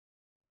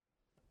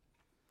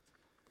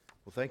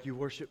Well, thank you,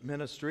 worship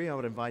ministry. I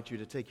would invite you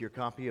to take your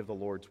copy of the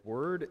Lord's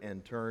Word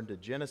and turn to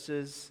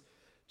Genesis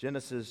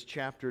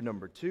chapter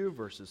number 2,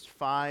 verses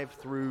 5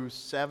 through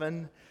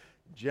 7.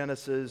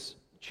 Genesis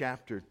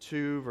chapter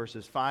 2,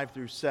 verses 5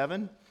 through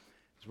 7.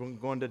 So we're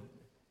going to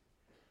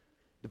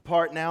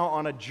depart now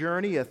on a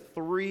journey, a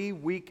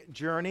 3-week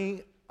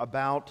journey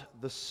about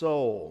the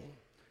soul.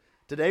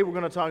 Today we're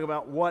going to talk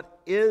about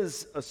what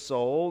is a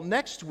soul.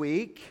 Next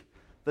week,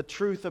 the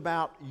truth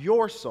about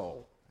your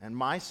soul and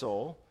my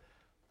soul.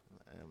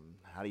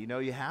 How do you know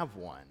you have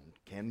one?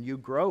 Can you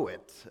grow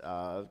it?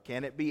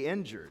 Can it be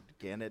injured?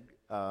 Can it,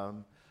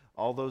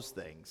 all those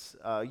things.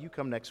 You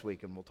come next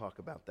week and we'll talk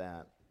about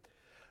that.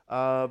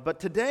 But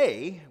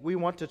today, we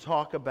want to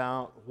talk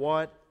about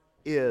what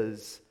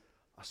is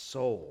a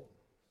soul.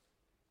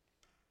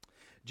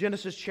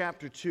 Genesis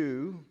chapter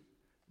 2,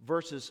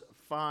 verses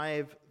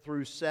 5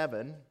 through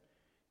 7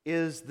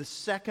 is the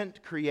second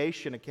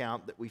creation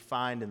account that we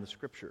find in the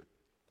Scripture.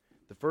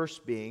 The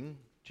first being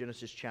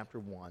Genesis chapter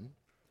 1.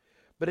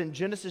 But in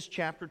Genesis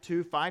chapter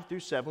 2, 5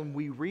 through 7,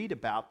 we read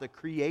about the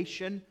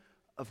creation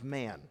of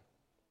man.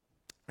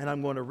 And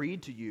I'm going to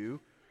read to you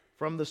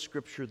from the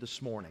Scripture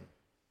this morning.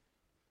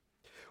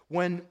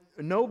 When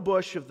no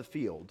bush of the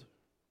field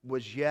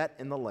was yet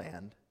in the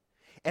land,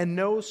 and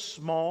no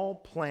small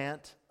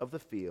plant of the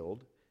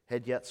field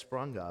had yet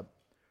sprung up,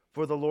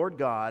 for the Lord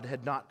God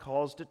had not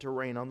caused it to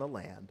rain on the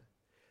land,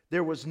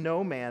 there was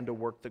no man to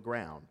work the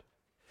ground.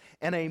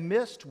 And a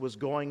mist was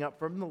going up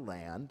from the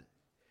land,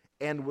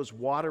 and was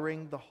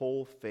watering the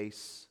whole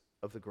face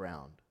of the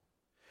ground.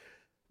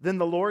 Then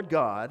the Lord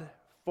God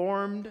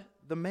formed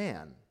the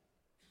man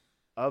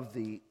of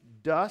the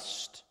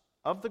dust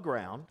of the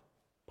ground,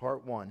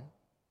 part 1,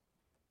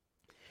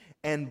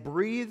 and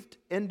breathed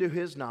into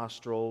his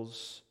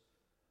nostrils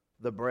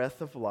the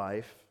breath of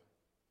life,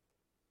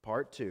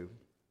 part 2.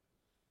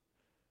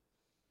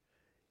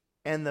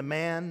 And the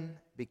man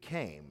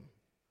became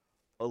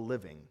a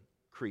living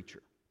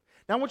creature.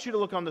 Now I want you to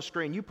look on the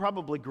screen. You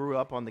probably grew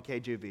up on the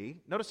KJV.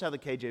 Notice how the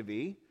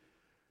KJV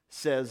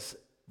says,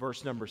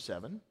 verse number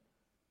 7.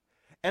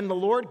 And the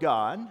Lord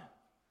God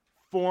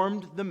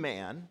formed the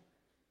man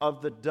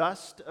of the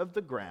dust of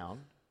the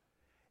ground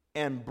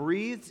and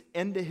breathed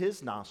into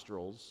his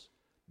nostrils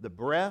the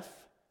breath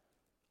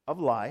of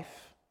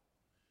life,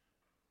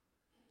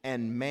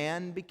 and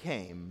man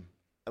became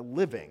a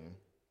living,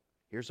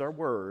 here's our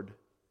word,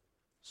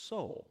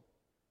 soul.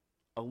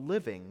 A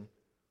living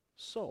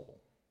soul.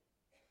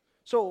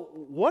 So,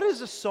 what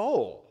is a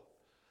soul?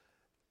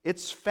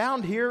 It's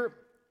found here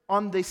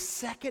on the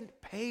second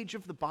page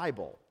of the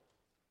Bible.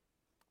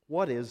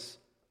 What is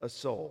a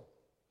soul?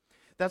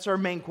 That's our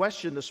main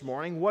question this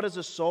morning. What is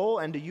a soul,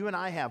 and do you and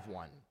I have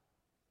one?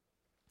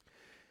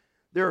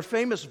 There are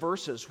famous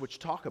verses which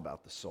talk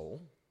about the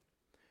soul.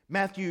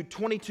 Matthew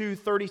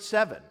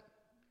 22:37.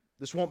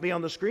 This won't be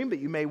on the screen, but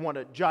you may want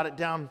to jot it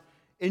down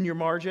in your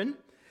margin.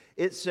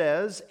 It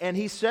says, and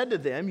he said to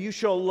them, you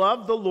shall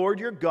love the Lord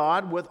your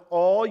God with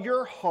all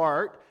your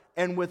heart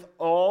and with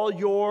all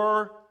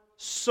your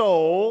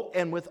soul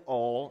and with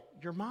all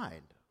your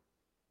mind.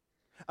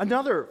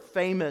 Another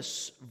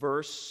famous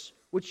verse,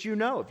 which you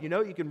know. If you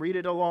know, you can read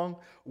it along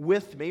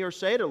with me or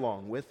say it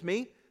along with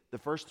me. The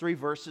first 3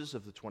 verses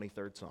of the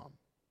 23rd Psalm.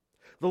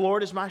 The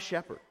Lord is my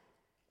shepherd.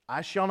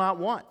 I shall not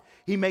want.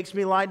 He makes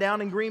me lie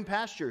down in green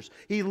pastures.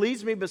 He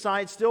leads me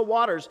beside still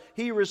waters.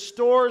 He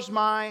restores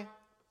my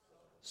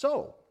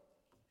soul.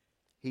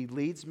 He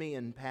leads me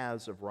in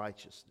paths of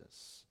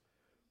righteousness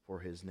for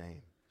his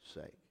name's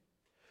sake.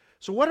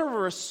 So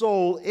whatever a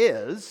soul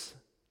is,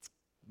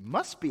 it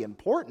must be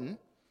important.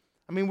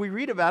 I mean, we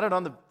read about it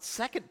on the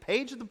second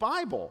page of the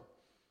Bible.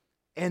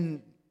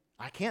 And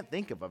I can't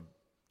think of a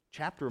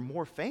chapter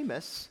more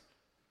famous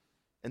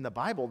in the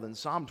Bible than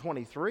Psalm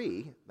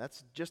 23.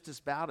 That's just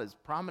about as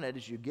prominent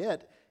as you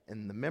get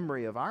in the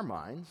memory of our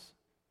minds.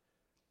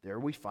 There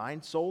we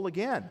find soul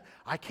again.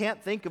 I can't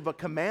think of a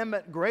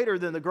commandment greater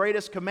than the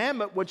greatest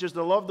commandment, which is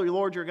to love the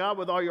Lord your God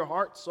with all your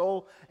heart,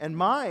 soul, and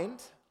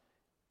mind.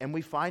 And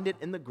we find it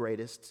in the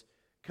greatest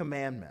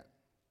commandment.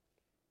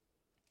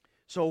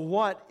 So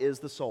what is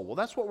the soul? Well,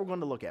 that's what we're going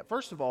to look at.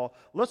 First of all,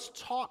 let's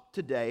talk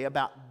today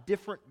about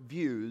different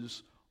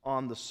views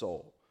on the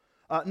soul.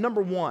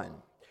 Number 1,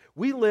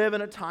 we live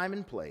in a time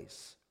and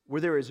place where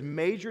there is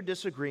major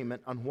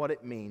disagreement on what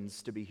it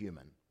means to be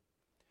human.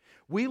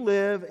 We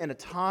live in a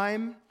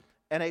time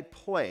and a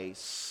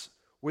place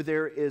where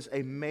there is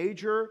a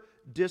major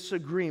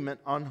disagreement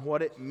on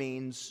what it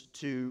means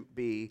to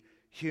be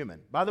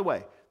human. By the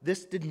way,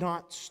 this did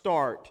not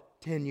start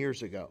 10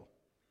 years ago.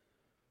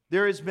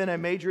 There has been a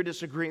major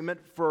disagreement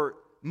for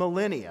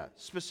millennia,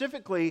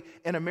 specifically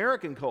in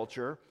American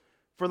culture,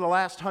 for the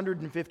last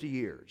 150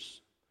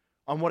 years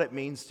on what it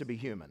means to be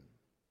human.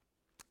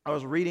 I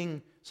was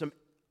reading some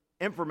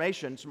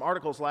information, some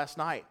articles last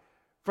night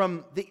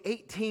from the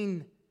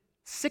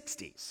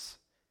 1860s,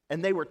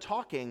 and they were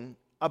talking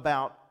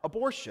about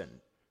abortion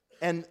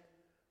and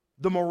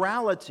the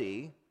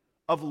morality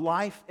of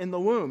life in the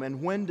womb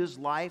and when does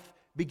life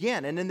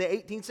begin. And in the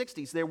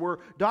 1860s, there were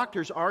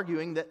doctors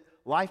arguing that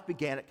life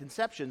began at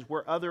conception,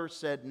 where others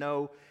said,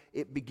 no,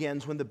 it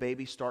begins when the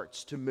baby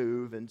starts to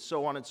move, and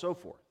so on and so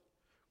forth.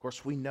 Of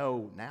course, we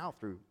know now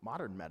through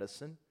modern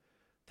medicine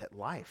that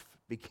life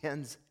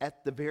begins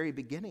at the very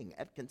beginning,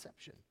 at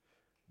conception.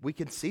 We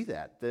can see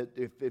that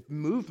if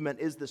movement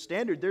is the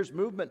standard, there's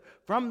movement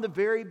from the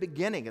very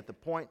beginning at the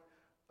point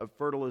of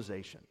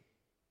fertilization.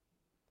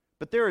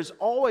 But there has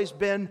always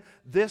been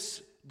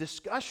this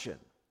discussion.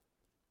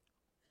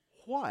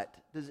 What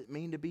does it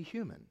mean to be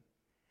human?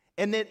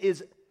 And it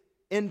is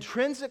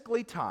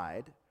intrinsically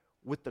tied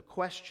with the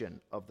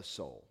question of the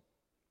soul.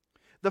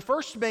 The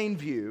first main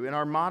view in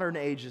our modern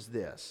age is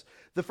this.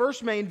 The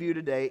first main view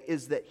today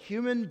is that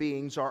human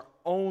beings are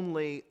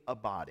only a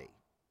body.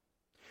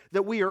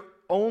 That we are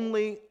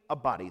only a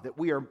body, that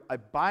we are a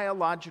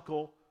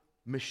biological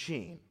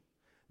machine,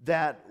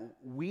 that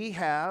we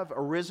have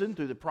arisen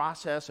through the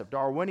process of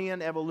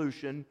Darwinian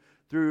evolution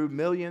through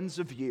millions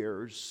of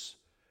years.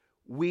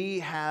 We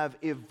have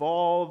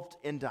evolved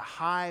into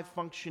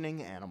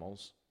high-functioning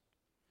animals,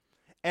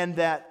 and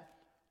that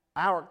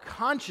our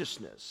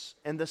consciousness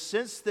and the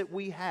sense that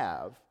we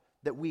have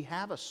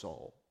a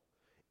soul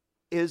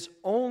is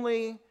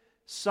only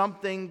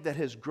something that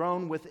has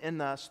grown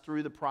within us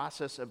through the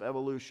process of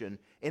evolution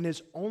and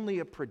is only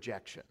a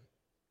projection.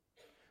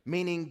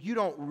 Meaning you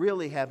don't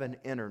really have an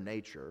inner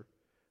nature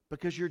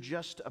because you're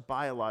just a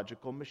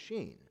biological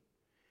machine.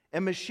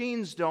 And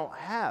machines don't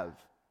have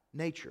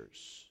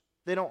natures.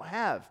 They don't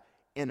have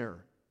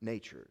inner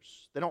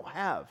natures. They don't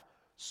have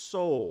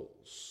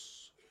souls.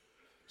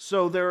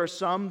 So there are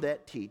some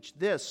that teach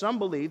this. Some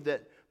believe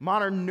that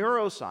modern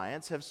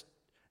neuroscience has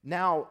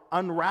now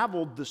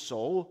unraveled the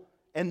soul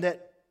and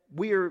that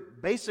we are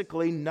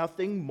basically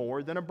nothing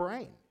more than a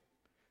brain.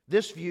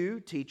 This view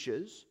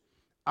teaches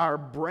our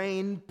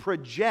brain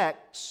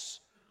projects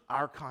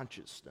our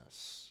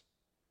consciousness.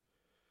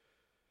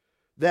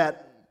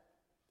 That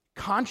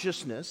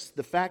consciousness,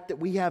 the fact that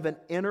we have an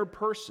inner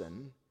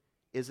person,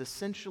 is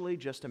essentially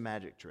just a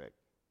magic trick.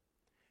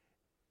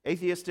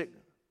 Atheistic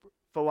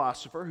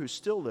philosopher who's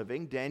still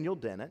living, Daniel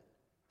Dennett,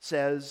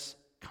 says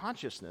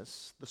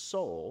consciousness, the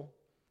soul,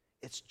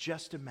 it's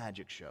just a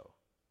magic show.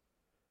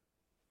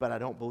 But I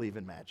don't believe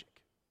in magic.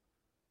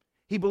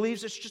 He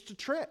believes it's just a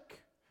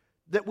trick,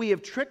 that we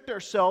have tricked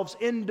ourselves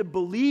into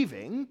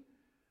believing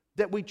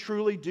that we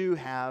truly do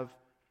have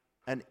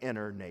an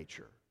inner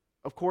nature.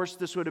 Of course,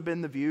 this would have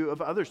been the view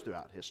of others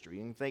throughout history.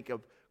 You can think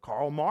of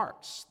Karl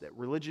Marx, that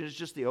religion is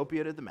just the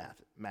opiate of the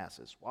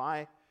masses.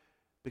 Why?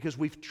 Because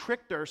we've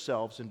tricked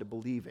ourselves into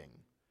believing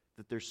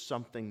that there's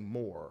something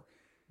more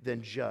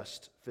than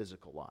just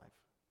physical life.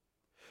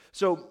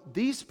 So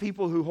these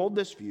people who hold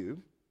this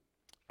view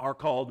are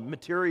called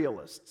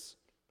materialists,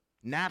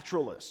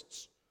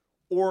 naturalists,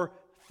 or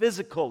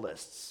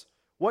physicalists.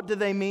 What do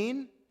they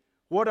mean?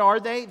 What are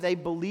they? They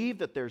believe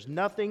that there's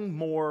nothing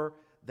more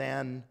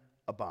than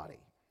a body.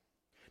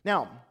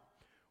 Now,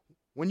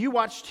 when you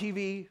watch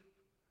TV,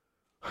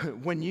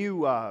 when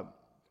you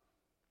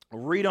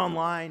read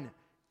online,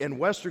 in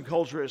Western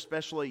culture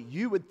especially,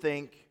 you would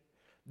think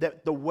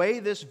that the way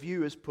this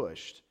view is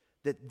pushed,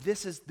 that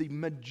this is the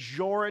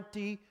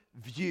majority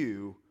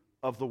view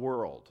of the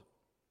world.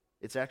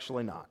 It's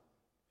actually not.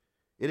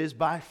 It is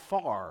by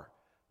far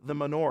the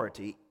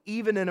minority,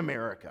 even in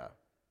America,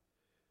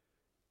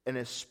 and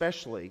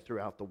especially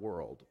throughout the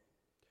world.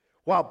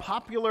 While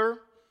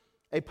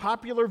a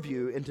popular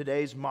view in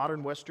today's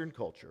modern Western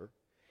culture,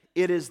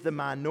 it is the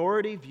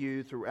minority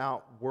view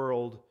throughout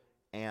world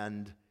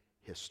and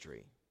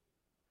history.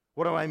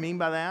 What do I mean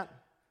by that?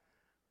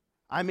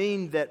 I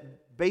mean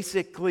that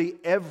basically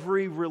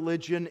every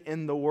religion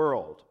in the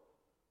world,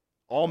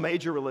 all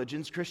major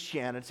religions,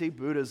 Christianity,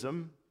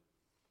 Buddhism,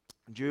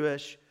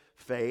 Jewish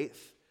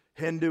faith,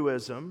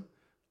 Hinduism,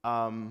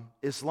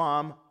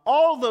 Islam,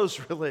 all those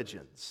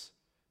religions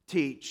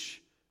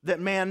teach that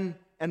man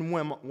and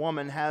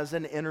woman has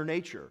an inner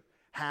nature,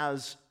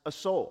 has a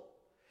soul.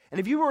 And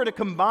if you were to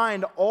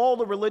combine all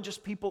the religious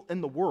people in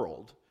the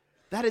world,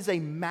 that is a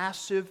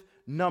massive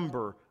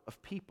number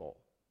of people.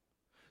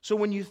 So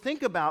when you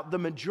think about the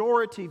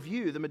majority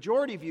view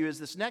is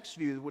this next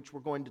view, which we're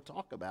going to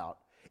talk about.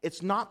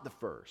 It's not the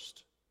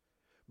first.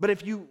 But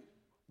if you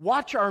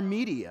watch our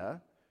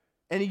media,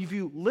 and if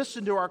you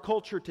listen to our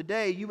culture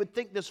today, you would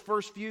think this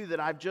first view that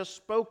I've just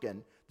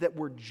spoken, that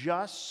we're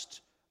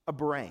just a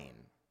brain,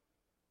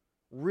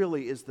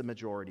 really is the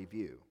majority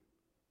view.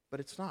 But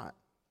it's not.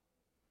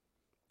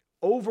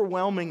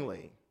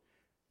 Overwhelmingly,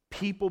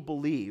 people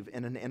believe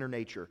in an inner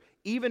nature,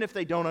 even if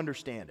they don't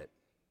understand it.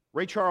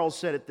 Ray Charles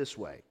said it this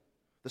way: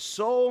 the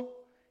soul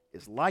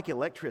is like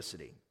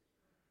electricity.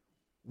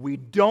 We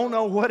don't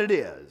know what it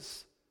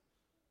is,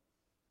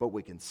 but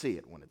we can see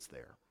it when it's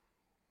there.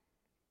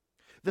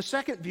 The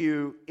second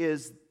view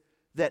is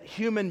that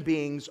human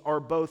beings are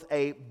both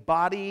a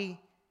body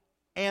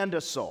and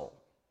a soul.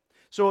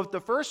 So if the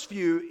first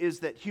view is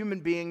that human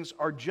beings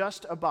are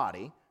just a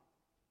body,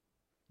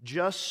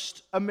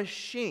 just a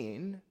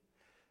machine,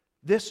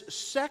 this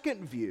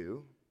second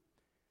view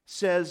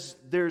says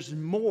there's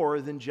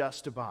more than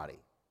just a body.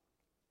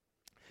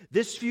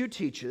 This view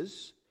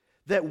teaches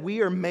that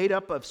we are made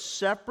up of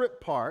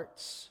separate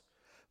parts,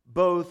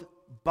 both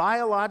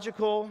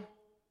biological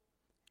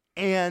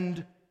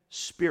and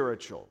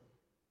spiritual.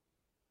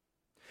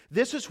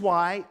 This is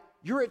why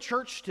you're at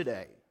church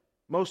today,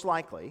 most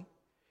likely,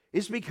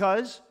 is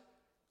because,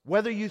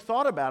 whether you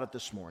thought about it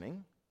this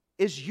morning,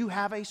 is you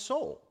have a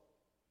soul.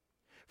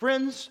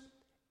 Friends,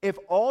 if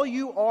all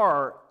you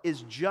are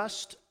is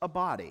just a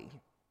body,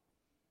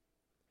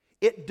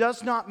 it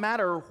does not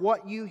matter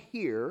what you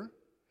hear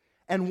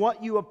and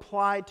what you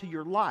apply to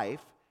your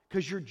life,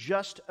 because you're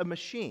just a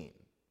machine.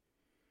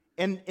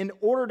 And in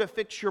order to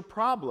fix your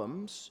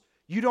problems,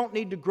 you don't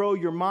need to grow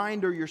your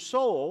mind or your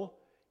soul.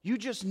 You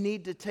just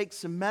need to take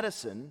some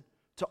medicine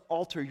to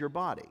alter your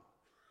body.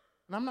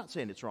 And I'm not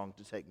saying it's wrong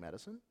to take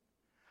medicine.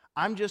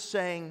 I'm just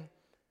saying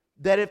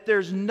that if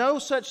there's no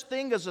such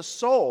thing as a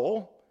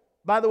soul,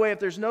 by the way, if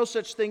there's no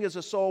such thing as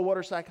a soul, what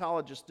are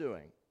psychologists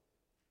doing?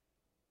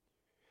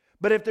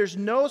 But if there's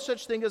no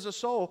such thing as a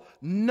soul,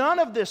 none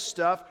of this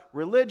stuff,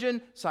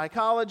 religion,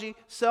 psychology,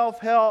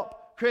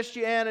 self-help,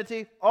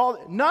 Christianity,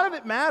 none of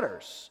it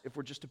matters if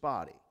we're just a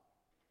body.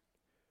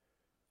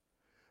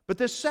 But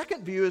this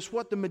second view is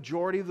what the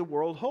majority of the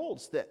world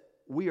holds, that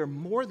we are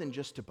more than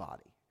just a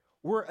body.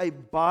 We're a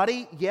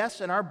body, yes,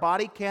 and our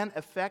body can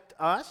affect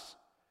us,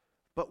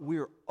 but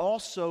we're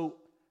also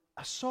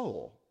a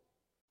soul.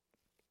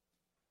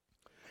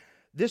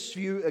 This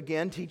view,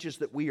 again, teaches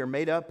that we are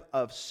made up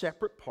of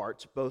separate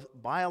parts, both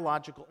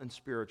biological and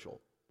spiritual.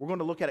 We're going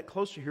to look at it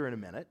closer here in a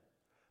minute,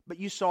 but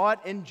you saw it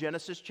in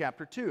Genesis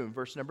chapter 2, in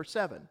verse number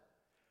 7.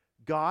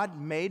 God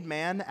made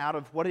man out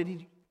of, what did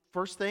he,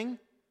 first thing?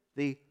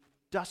 The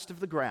dust of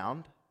the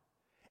ground,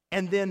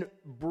 and then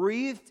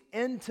breathed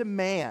into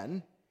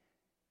man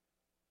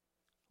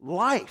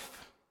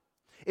life.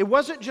 It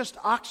wasn't just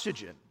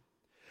oxygen.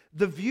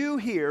 The view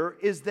here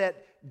is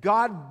that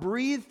God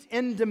breathed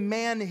into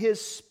man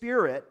his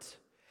spirit,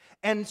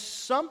 and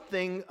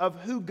something of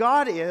who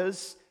God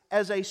is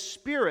as a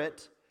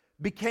spirit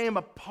became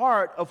a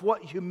part of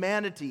what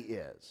humanity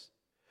is.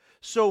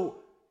 So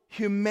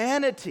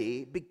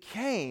humanity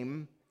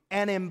became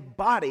an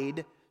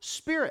embodied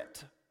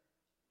spirit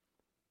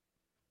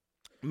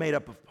made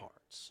up of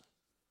parts.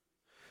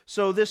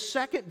 So this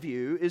second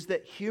view is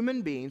that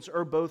human beings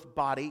are both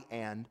body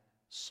and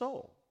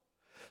soul.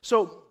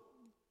 So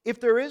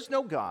if there is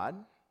no God,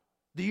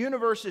 the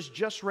universe is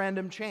just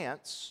random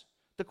chance,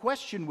 the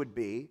question would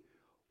be,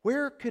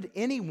 where could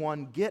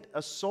anyone get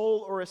a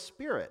soul or a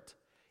spirit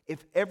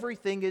if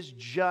everything is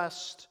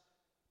just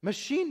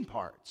machine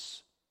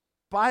parts,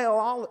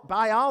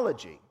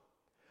 biology?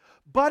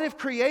 But if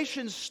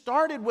creation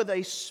started with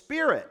a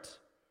spirit,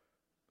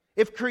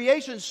 if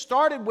creation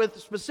started with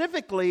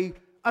specifically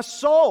a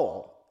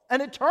soul,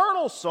 an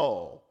eternal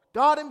soul,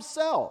 God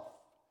Himself,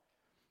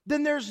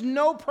 then there's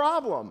no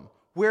problem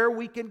where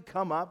we can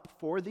come up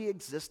for the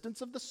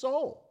existence of the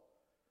soul.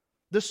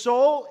 The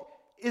soul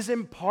is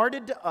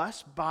imparted to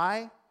us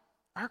by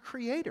our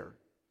Creator,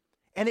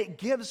 and it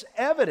gives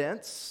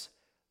evidence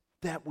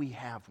that we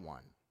have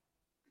one.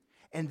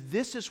 And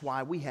this is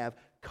why we have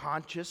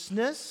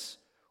consciousness,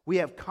 we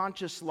have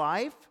conscious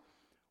life.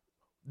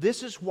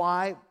 This is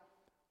why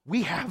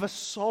we have a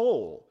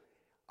soul.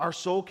 Our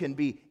soul can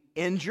be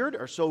injured,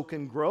 our soul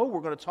can grow.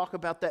 We're going to talk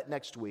about that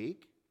next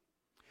week.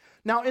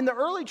 Now, in the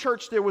early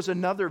church, there was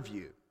another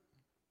view.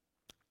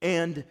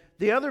 And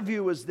the other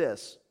view was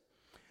this.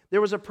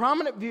 There was a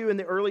prominent view in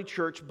the early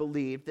church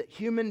believed that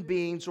human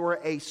beings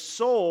were a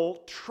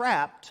soul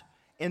trapped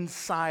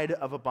inside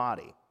of a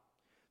body.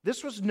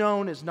 This was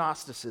known as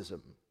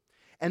Gnosticism.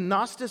 And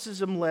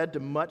Gnosticism led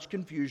to much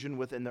confusion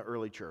within the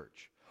early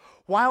church.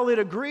 While it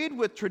agreed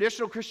with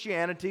traditional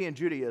Christianity and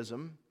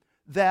Judaism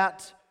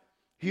that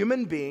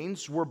human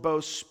beings were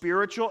both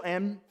spiritual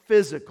and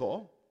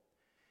physical,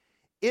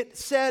 it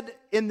said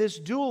in this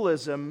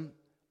dualism,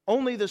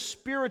 only the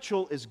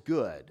spiritual is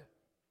good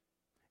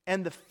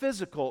and the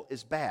physical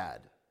is bad.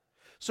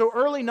 So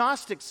early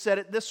Gnostics said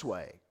it this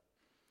way: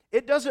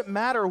 it doesn't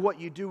matter what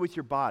you do with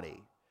your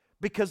body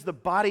because the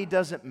body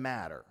doesn't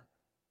matter.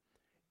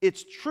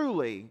 It's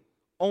truly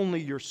only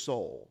your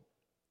soul.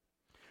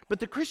 But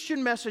the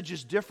Christian message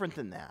is different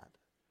than that.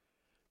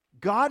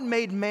 God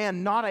made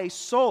man not a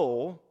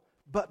soul,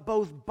 but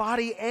both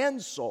body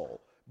and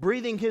soul,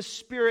 breathing His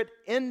Spirit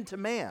into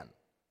man.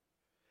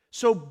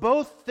 So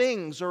both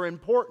things are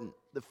important,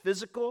 the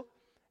physical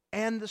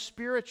and the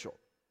spiritual.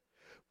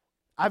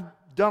 I've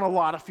done a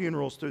lot of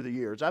funerals through the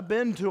years. I've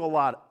been to a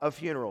lot of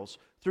funerals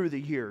through the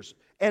years.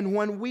 And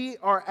when we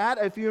are at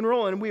a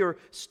funeral and we are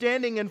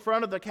standing in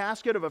front of the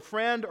casket of a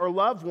friend or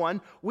loved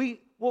one,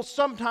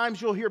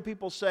 sometimes you'll hear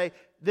people say,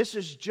 this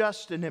is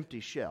just an empty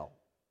shell.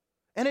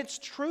 And it's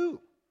true.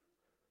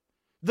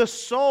 The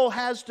soul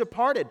has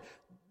departed.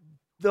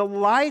 The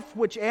life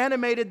which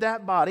animated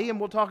that body, and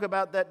we'll talk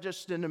about that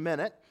just in a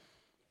minute,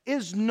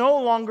 is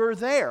no longer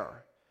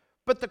there.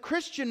 But the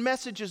Christian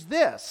message is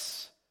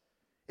this,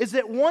 is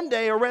that one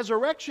day a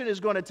resurrection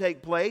is going to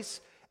take place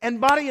and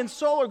body and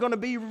soul are going to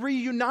be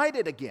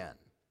reunited again.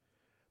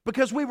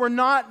 Because we were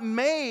not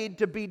made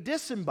to be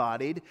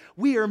disembodied,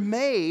 we are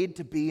made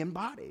to be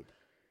embodied.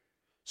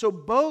 So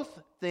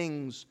both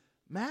things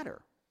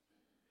matter.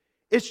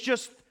 It's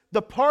just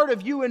the part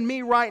of you and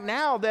me right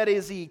now that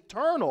is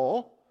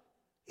eternal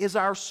is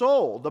our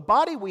soul. The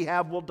body we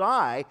have will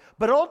die,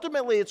 but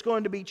ultimately it's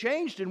going to be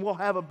changed and we'll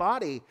have a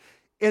body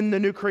in the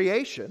new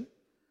creation.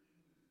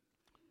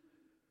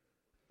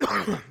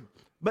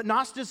 But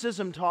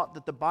Gnosticism taught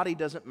that the body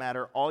doesn't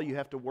matter, all you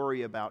have to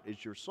worry about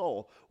is your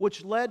soul,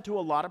 which led to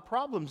a lot of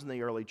problems in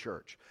the early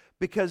church.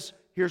 Because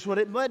here's what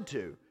it led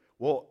to.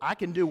 Well, I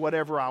can do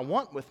whatever I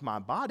want with my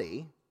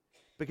body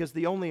because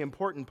the only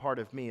important part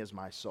of me is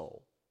my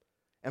soul.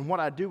 And what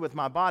I do with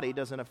my body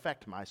doesn't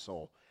affect my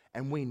soul.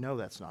 And we know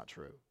that's not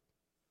true.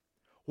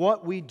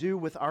 What we do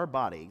with our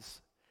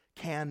bodies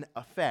can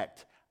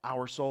affect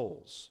our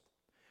souls.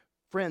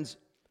 Friends,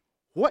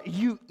 what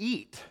you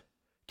eat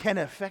can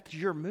affect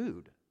your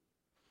mood.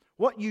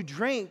 What you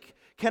drink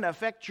can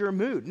affect your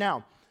mood.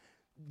 Now,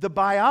 the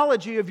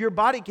biology of your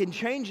body can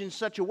change in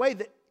such a way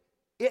that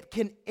it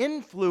can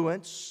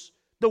influence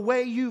the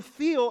way you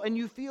feel and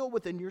you feel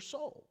within your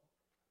soul.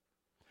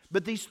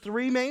 But these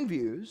three main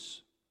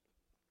views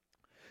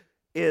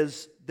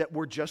is that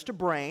we're just a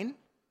brain,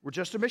 we're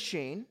just a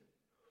machine,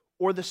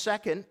 or the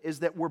second is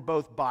that we're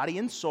both body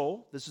and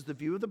soul. This is the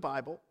view of the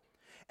Bible.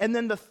 And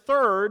then the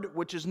third,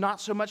 which is not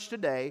so much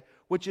today,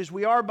 which is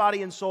we are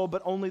body and soul,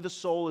 but only the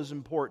soul is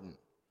important.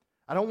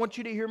 I don't want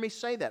you to hear me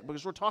say that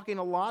because we're talking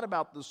a lot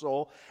about the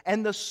soul,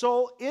 and the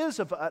soul is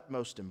of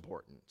utmost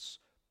importance,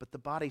 but the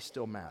body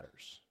still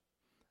matters.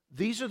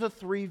 These are the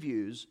three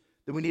views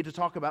that we need to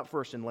talk about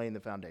first in laying the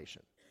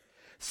foundation.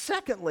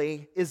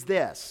 Secondly is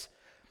this.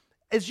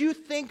 As you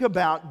think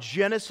about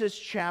Genesis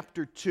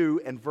chapter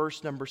 2 and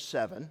verse number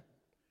 7,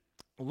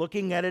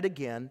 looking at it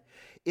again,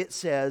 it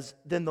says,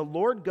 "Then the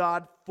Lord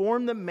God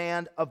formed the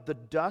man of the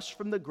dust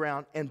from the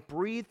ground and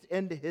breathed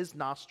into his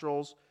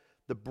nostrils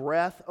the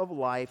breath of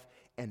life,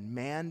 and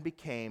man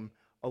became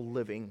a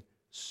living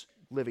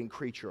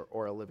creature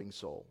or a living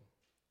soul."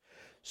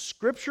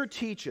 Scripture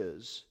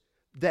teaches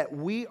that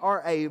we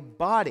are a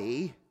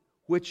body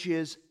which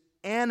is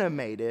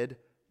animated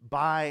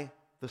by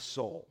the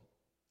soul.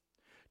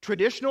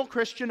 Traditional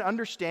Christian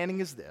understanding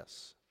is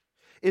this,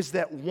 is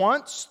that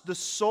once the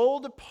soul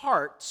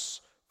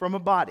departs from a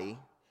body,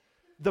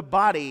 the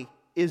body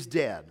is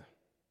dead.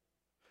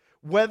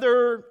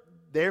 Whether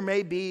there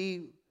may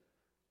be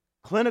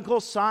clinical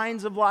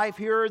signs of life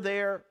here or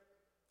there,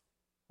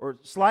 or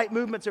slight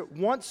movements,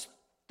 once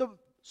the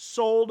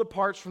soul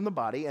departs from the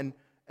body, and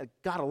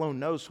God alone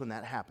knows when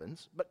that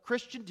happens, but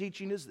Christian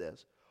teaching is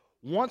this: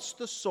 once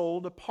the soul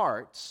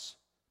departs,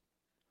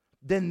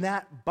 then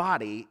that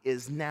body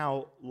is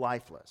now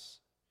lifeless.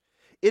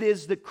 It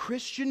is the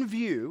Christian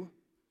view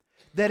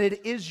that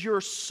it is your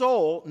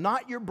soul,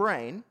 not your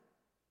brain,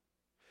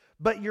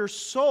 but your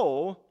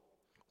soul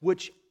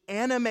which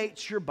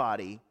animates your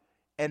body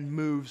and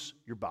moves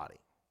your body.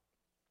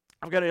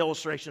 I've got an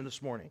illustration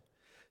this morning.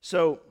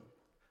 So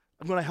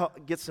I'm going to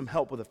get some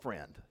help with a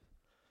friend.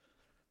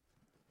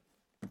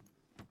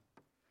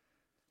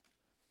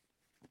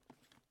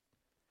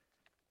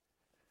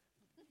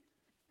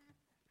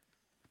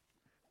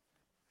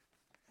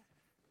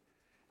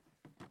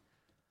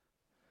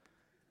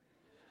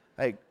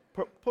 Hey,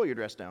 pull your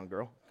dress down,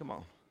 girl. Come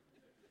on.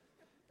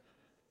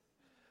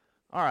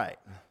 All right.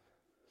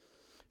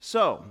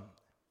 So,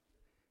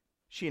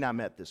 she and I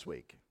met this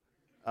week.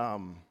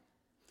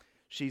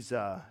 She's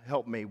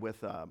helped me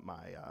with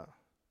my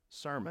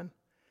sermon,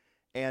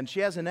 and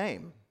she has a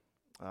name.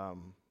 Her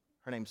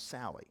name's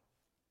Sally.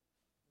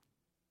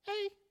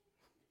 Hey.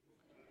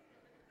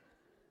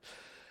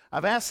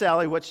 I've asked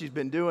Sally what she's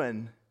been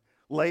doing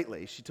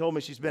lately. She told me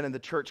she's been in the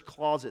church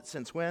closet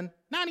since when?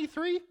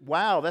 93?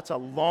 Wow, that's a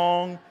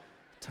long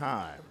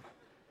time.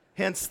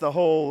 Hence the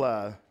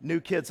whole new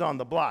kids on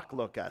the block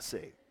look I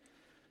see.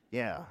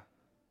 Yeah.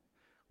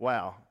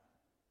 Wow.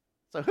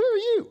 So who are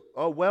you?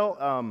 Oh, well,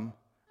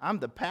 I'm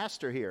the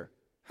pastor here.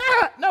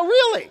 Ha! No,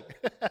 really?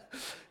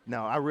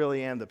 No, I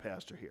really am the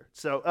pastor here.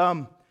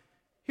 So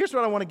here's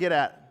what I want to get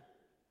at.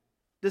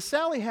 Does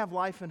Sally have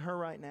life in her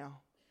right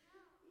now?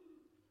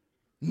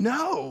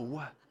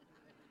 No.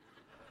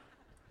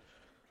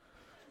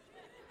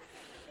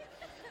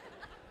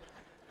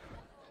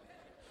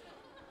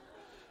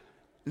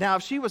 Now,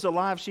 if she was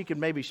alive, she could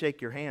maybe shake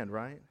your hand,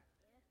 right?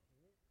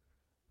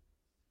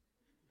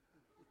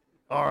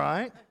 All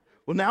right.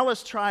 Well, now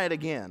let's try it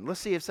again.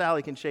 Let's see if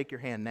Sally can shake your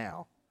hand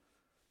now.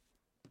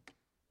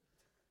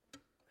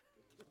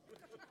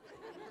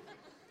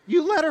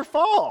 You let her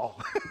fall.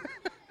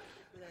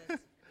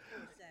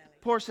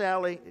 Poor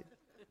Sally.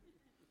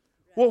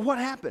 Well, what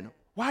happened?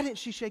 Why didn't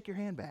she shake your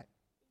hand back?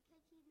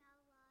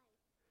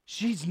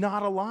 She's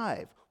not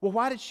alive. Well,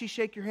 why did she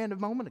shake your hand a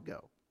moment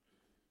ago?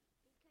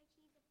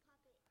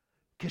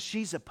 Because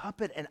she's a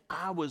puppet, and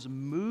I was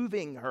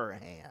moving her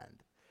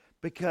hand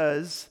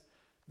because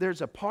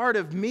there's a part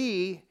of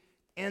me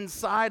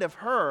inside of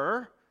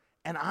her,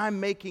 and I'm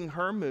making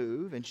her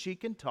move, and she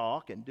can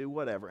talk and do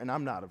whatever. And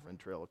I'm not a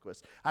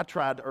ventriloquist. I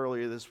tried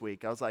earlier this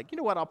week. I was like, you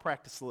know what? I'll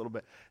practice a little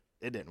bit.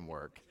 It didn't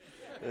work.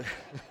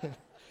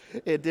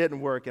 It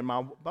didn't work,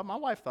 but my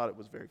wife thought it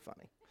was very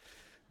funny.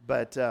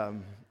 But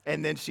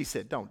and then she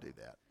said, "Don't do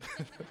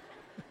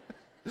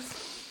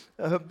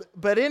that."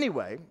 But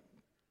anyway,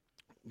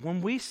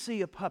 when we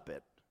see a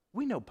puppet,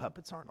 we know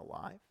puppets aren't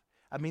alive.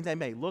 I mean, they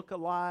may look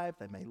alive,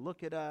 they may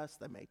look at us,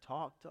 they may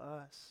talk to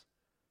us.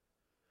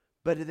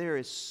 But there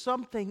is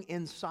something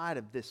inside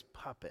of this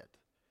puppet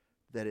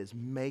that is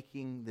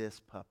making this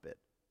puppet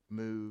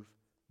move,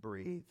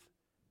 breathe,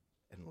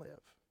 and live.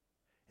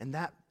 And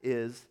that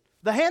is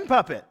the hand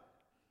puppet,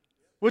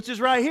 which is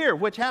right here,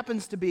 which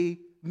happens to be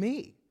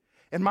me.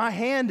 And my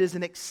hand is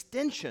an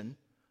extension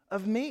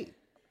of me.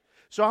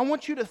 So I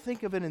want you to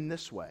think of it in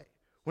this way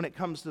when it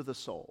comes to the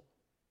soul.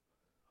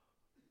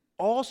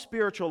 All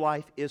spiritual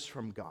life is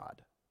from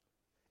God.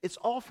 It's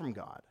all from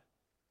God.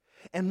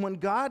 And when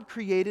God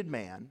created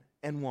man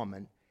and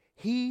woman,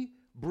 He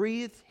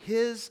breathed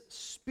His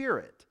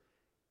Spirit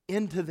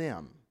into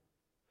them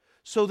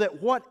so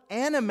that what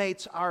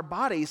animates our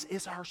bodies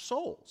is our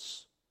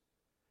souls.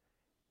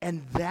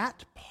 And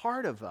that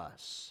part of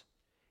us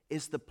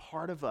is the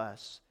part of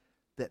us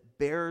that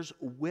bears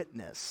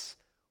witness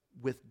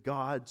with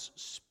God's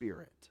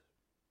Spirit.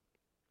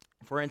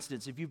 For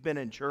instance, if you've been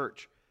in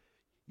church,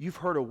 you've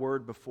heard a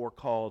word before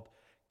called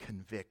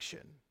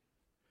conviction.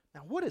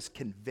 Now, what is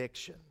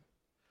conviction?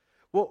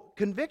 Well,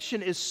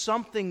 conviction is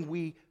something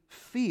we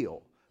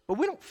feel, but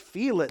we don't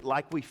feel it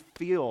like we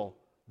feel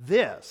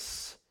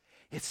this.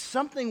 It's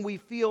something we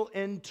feel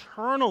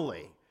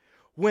internally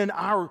when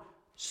our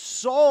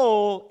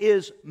soul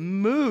is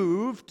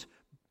moved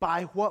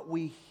by what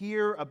we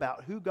hear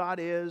about who God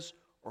is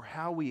or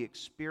how we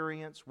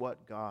experience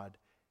what God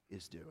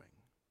is doing.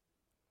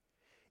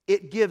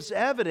 It gives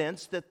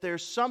evidence that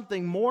there's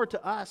something more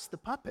to us, the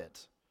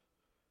puppet,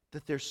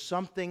 that there's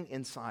something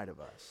inside of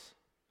us.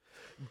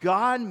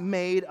 God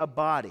made a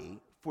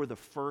body for the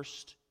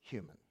first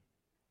human,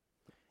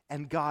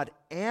 and God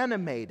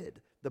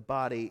animated the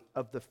body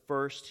of the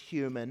first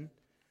human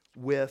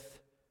with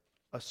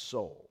a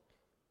soul.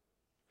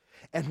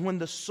 And when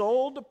the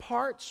soul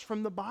departs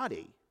from the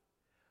body,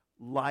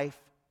 life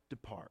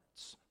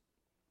departs.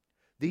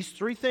 These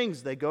three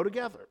things, they go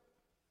together.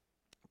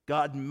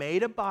 God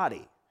made a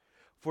body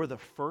for the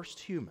first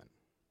human.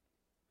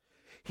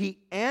 He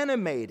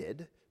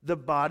animated the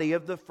body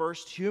of the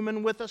first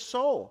human with a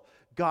soul.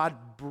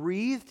 God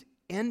breathed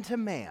into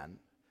man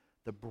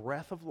the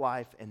breath of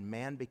life, and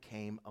man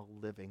became a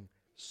living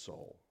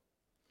soul.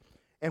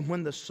 And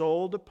when the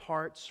soul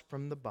departs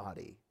from the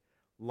body,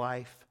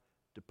 life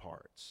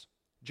departs.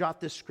 Jot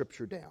this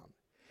scripture down.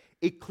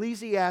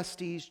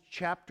 Ecclesiastes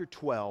chapter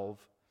 12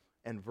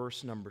 and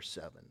verse number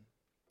 7.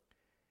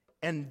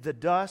 And the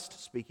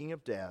dust, speaking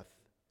of death,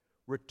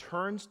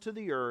 returns to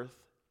the earth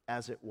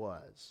as it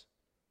was,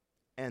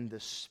 and the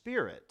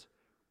spirit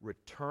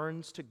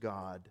returns to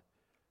God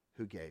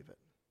who gave it.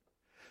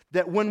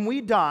 That when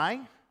we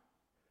die,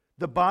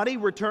 the body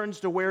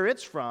returns to where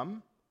it's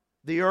from,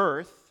 the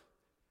earth,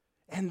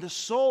 and the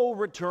soul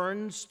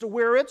returns to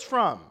where it's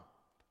from,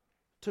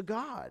 to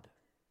God.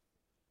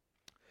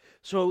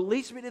 So it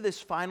leads me to this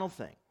final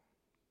thing.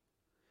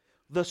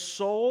 The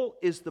soul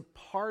is the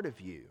part of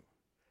you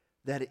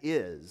that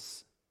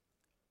is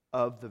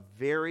of the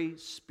very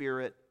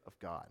Spirit of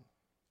God.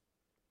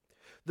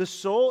 The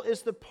soul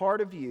is the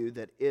part of you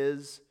that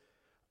is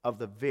of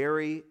the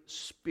very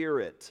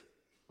Spirit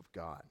of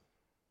God.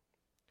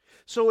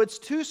 So it's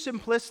too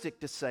simplistic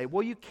to say,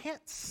 well, you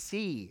can't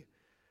see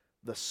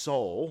the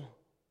soul.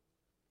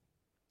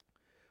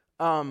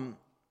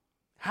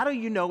 How do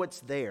you know it's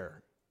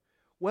there?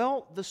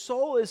 Well, the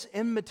soul is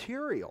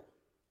immaterial.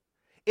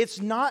 It's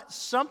not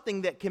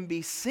something that can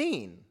be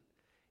seen.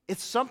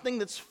 It's something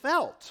that's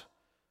felt.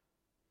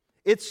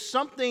 It's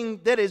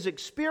something that is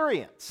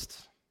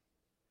experienced.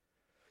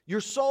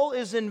 Your soul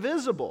is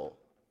invisible,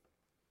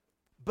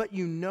 but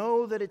you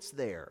know that it's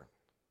there.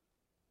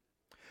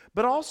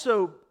 But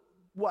also,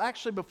 well,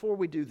 actually, before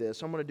we do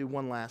this, I'm going to do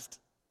one last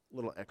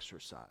little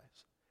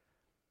exercise.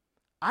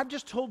 I've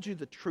just told you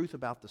the truth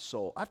about the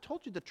soul. I've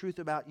told you the truth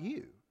about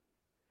you,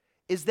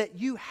 is that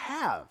you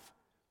have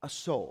a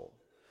soul,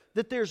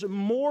 that there's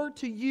more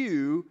to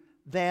you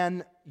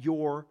than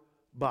your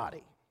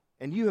body.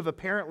 And you have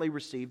apparently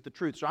received the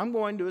truth. So I'm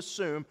going to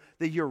assume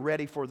that you're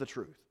ready for the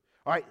truth.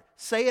 All right,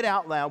 say it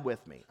out loud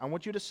with me. I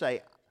want you to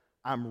say,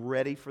 I'm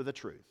ready for the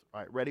truth.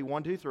 All right, ready?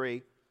 1, 2,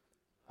 3.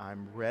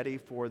 I'm ready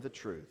for the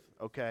truth.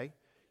 Okay?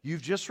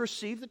 You've just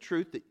received the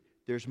truth that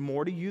there's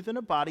more to you than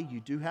a body. You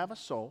do have a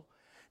soul.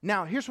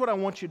 Now, here's what I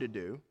want you to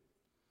do.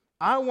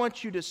 I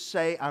want you to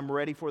say, I'm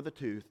ready for the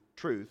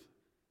truth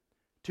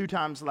 2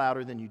 times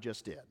louder than you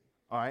just did.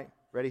 All right?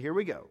 Ready? Here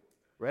we go.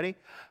 Ready?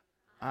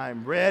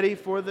 I'm ready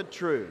for the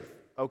truth.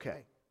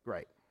 Okay,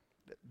 great.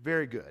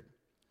 Very good.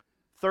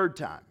 3rd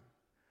time.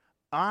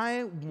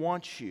 I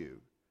want you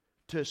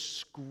to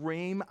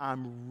scream,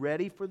 I'm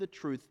ready for the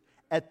truth,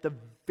 at the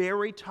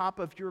very top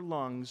of your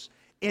lungs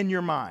in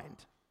your mind.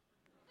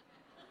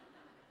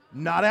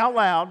 Not out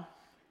loud.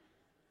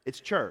 It's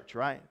church,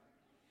 right?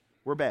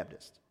 We're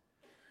Baptist.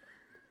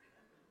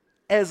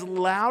 As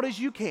loud as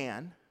you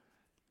can,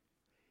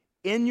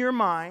 in your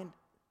mind,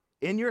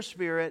 in your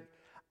spirit.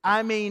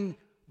 I mean,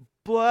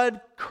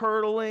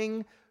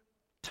 blood-curdling,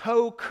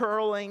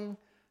 toe-curling,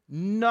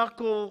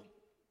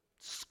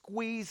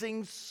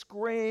 knuckle-squeezing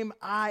scream.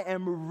 I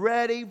am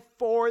ready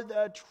for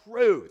the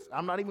truth.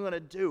 I'm not even going to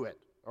do it,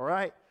 all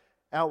right?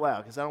 Out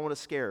loud, because I don't want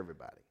to scare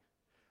everybody.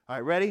 All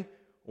right, ready?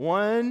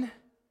 1,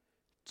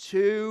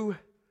 2,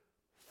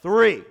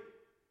 3.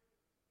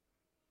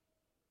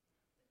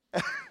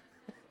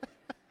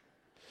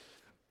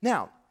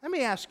 Now, let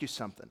me ask you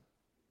something.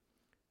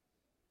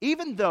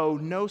 Even though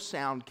no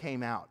sound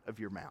came out of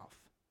your mouth,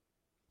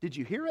 did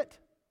you hear it?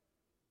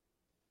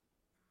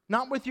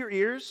 Not with your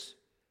ears?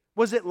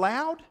 Was it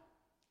loud?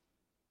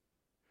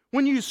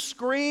 When you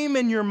scream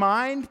in your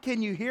mind,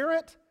 can you hear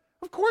it?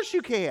 Of course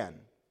you can.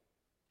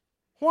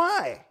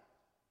 Why?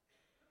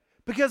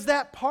 Because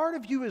that part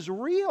of you is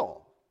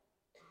real.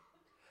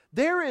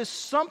 There is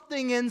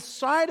something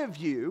inside of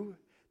you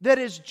that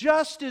is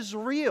just as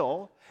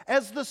real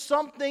as the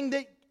something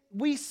that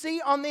we see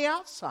on the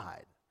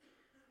outside.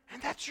 And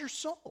that's your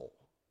soul.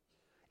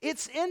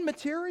 It's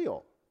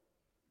immaterial.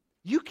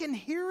 You can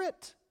hear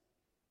it.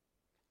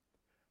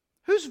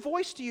 Whose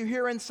voice do you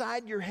hear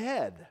inside your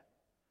head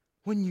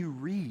when you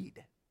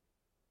read?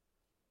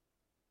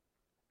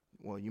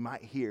 Well, you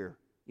might hear,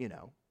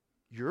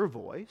 your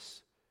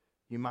voice.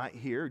 You might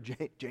hear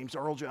James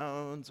Earl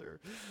Jones or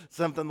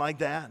something like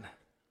that.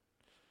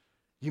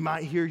 You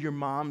might hear your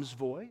mom's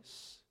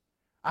voice.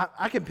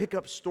 I can pick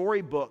up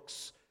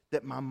storybooks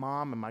that my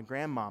mom and my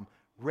grandmom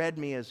read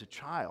me as a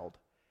child,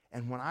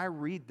 and when I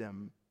read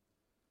them,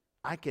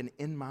 I can,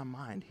 in my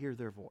mind, hear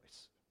their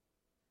voice.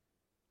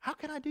 How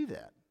can I do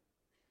that?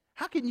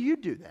 How can you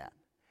do that?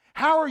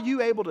 How are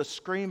you able to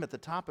scream at the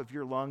top of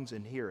your lungs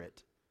and hear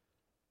it,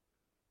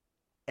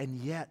 and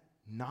yet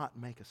not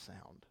make a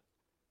sound?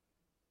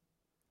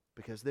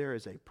 Because there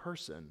is a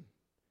person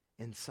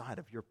inside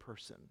of your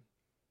person.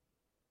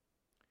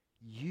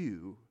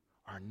 You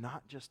are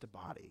not just a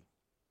body.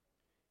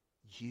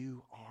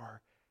 You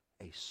are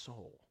a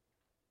soul.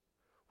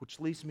 Which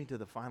leads me to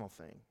the final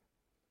thing,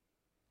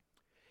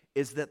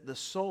 is that the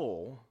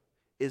soul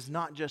is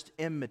not just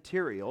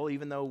immaterial,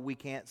 even though we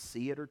can't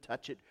see it or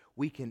touch it,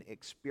 we can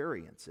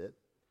experience it.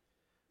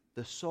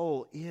 The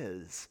soul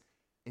is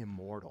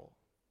immortal.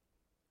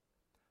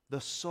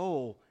 The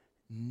soul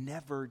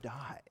never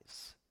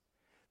dies.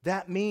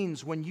 That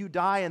means when you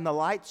die and the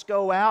lights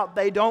go out,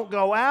 they don't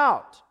go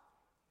out.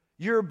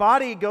 Your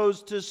body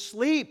goes to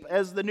sleep,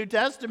 as the New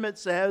Testament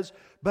says,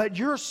 but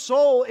your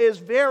soul is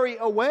very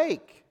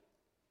awake.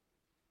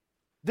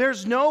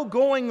 There's no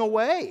going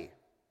away.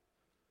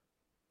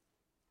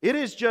 It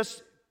is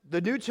just,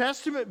 the New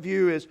Testament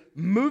view is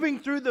moving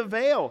through the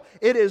veil.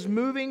 It is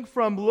moving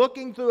from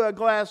looking through a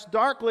glass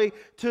darkly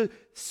to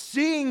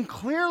seeing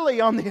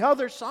clearly on the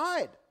other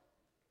side.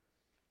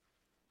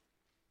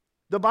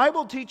 The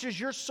Bible teaches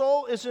your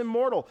soul is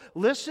immortal.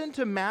 Listen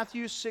to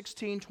Matthew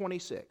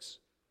 16:26.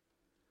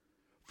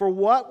 For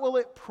what will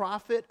it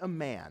profit a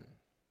man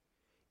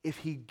if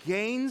he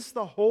gains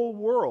the whole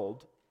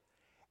world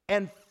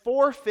and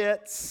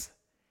forfeits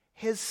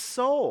his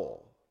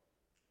soul?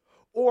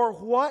 Or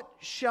what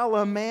shall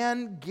a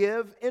man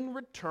give in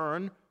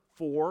return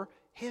for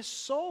his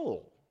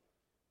soul?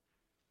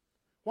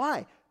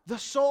 Why? The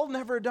soul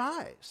never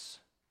dies.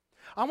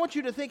 I want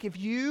you to think, if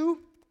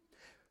you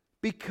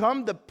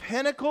become the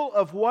pinnacle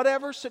of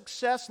whatever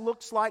success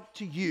looks like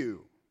to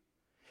you,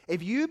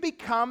 if you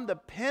become the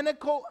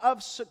pinnacle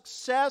of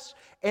success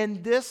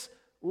in this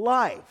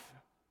life,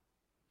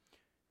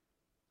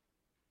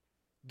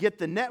 get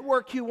the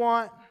network you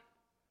want,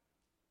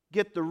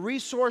 get the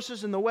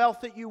resources and the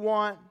wealth that you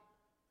want,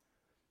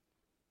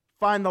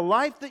 find the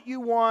life that you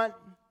want,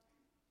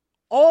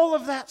 all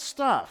of that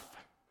stuff,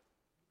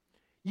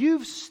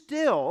 you've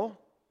still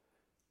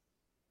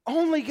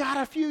only got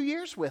a few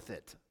years with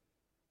it.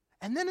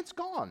 And then it's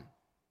gone.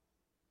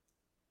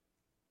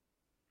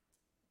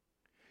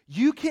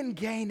 You can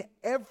gain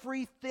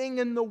everything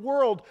in the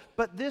world,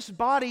 but this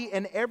body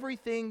and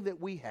everything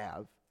that we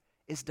have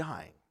is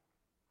dying.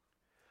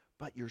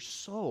 But your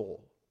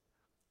soul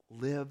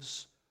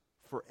lives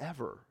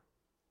forever.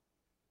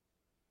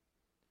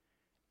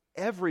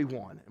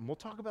 Everyone, and we'll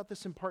talk about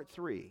this in part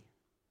 3,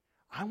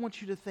 I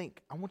want you to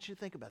think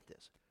about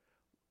this.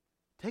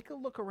 Take a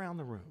look around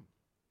the room.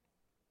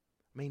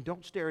 I mean,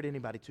 don't stare at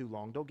anybody too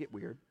long. Don't get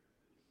weird.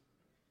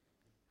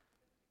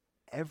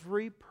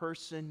 Every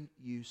person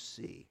you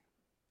see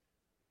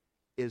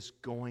is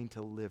going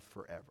to live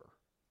forever.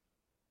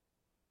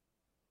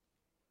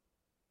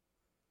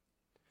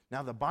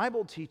 Now, the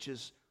Bible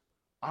teaches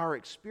our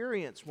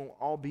experience won't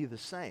all be the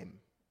same,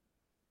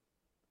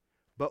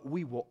 but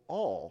we will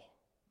all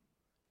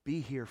be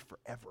here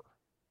forever.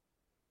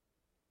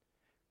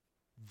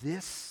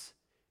 This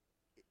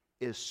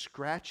is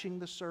scratching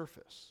the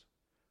surface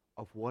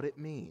of what it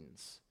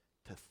means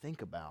to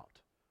think about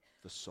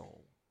the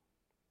soul.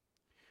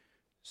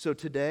 So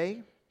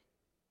today,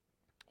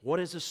 What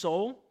is a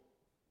soul?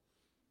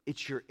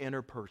 It's your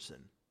inner person.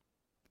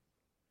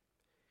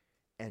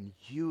 And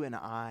you and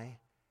I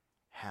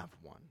have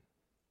one.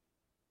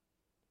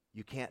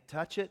 You can't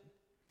touch it,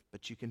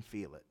 but you can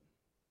feel it.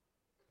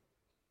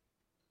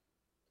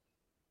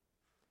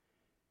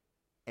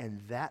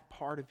 And that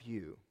part of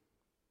you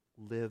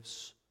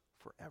lives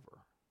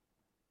forever.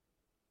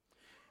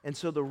 And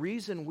so the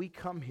reason we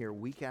come here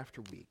week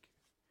after week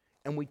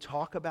and we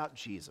talk about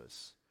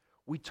Jesus,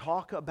 we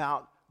talk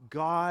about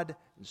God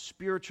and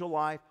spiritual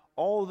life,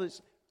 all of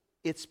this,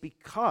 it's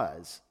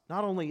because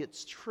not only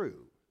it's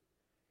true,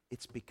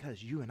 it's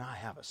because you and I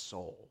have a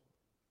soul.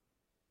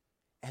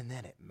 And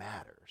then it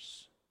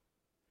matters.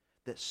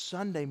 That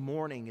Sunday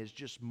morning is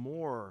just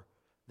more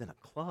than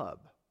a club.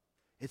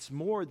 It's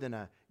more than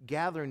a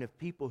gathering of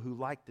people who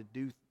like to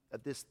do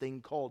this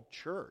thing called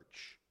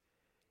church.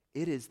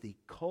 It is the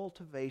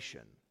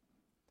cultivation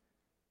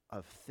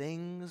of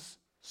things,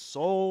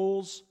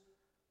 souls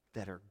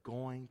that are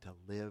going to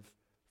live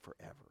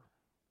forever.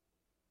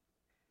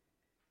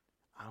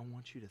 I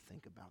want you to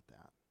think about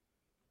that.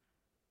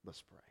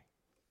 Let's pray.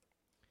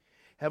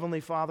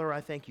 Heavenly Father,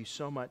 I thank you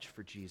so much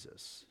for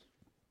Jesus.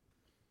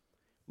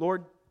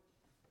 Lord,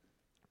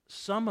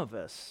 some of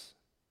us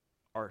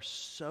are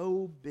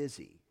so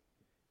busy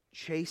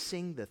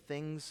chasing the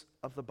things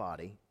of the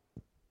body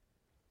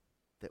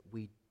that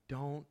we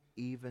don't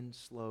even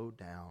slow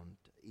down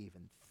to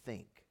even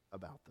think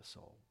about the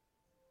soul.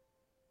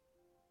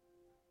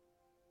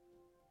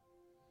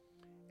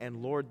 And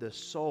Lord, the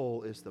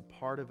soul is the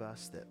part of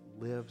us that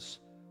lives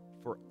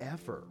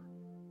forever.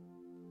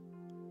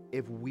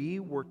 If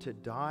we were to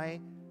die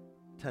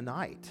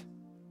tonight,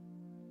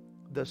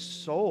 the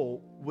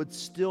soul would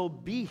still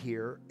be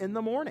here in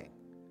the morning.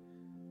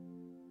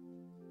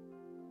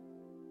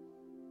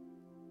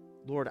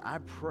 Lord, I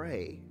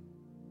pray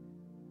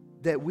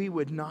that we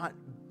would not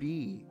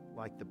be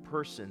like the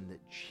person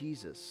that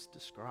Jesus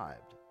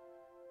described,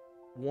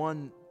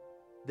 one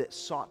that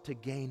sought to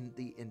gain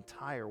the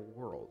entire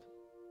world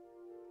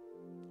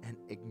and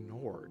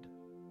ignored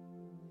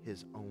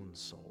his own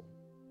soul.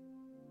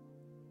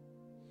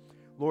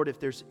 Lord, if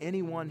there's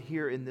anyone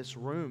here in this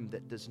room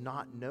that does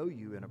not know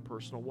you in a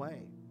personal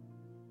way,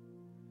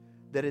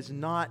 that has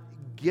not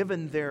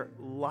given their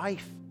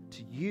life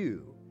to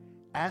you,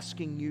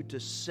 asking you to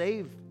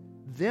save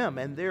them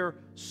and their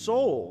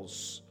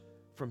souls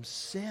from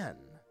sin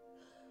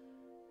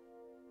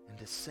and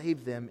to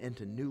save them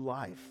into new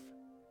life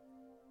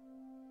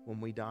when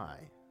we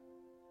die,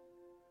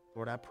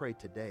 Lord, I pray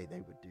today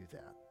they would do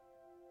that.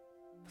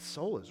 The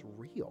soul is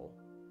real,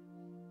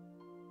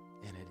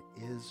 and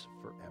it is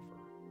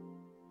forever.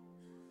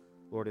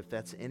 Lord, if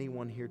that's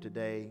anyone here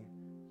today,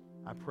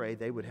 I pray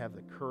they would have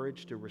the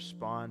courage to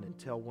respond and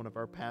tell one of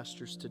our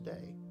pastors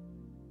today,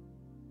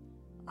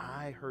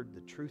 I heard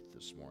the truth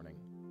this morning,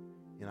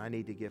 and I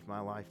need to give my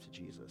life to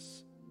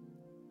Jesus.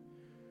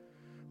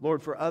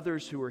 Lord, for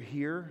others who are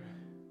here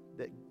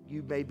that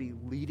you may be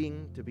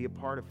leading to be a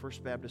part of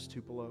First Baptist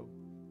Tupelo,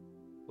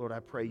 Lord, I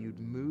pray you'd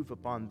move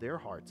upon their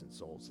hearts and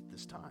souls at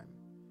this time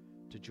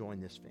to join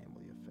this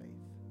family of faith.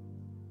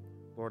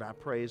 Lord, I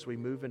pray as we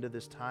move into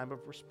this time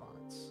of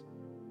response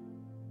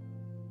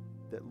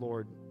that,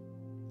 Lord,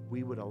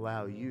 we would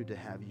allow you to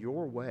have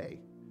your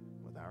way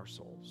with our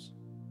souls.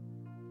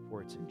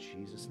 For it's in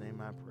Jesus'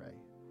 name I pray.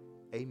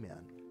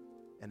 Amen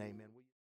and amen.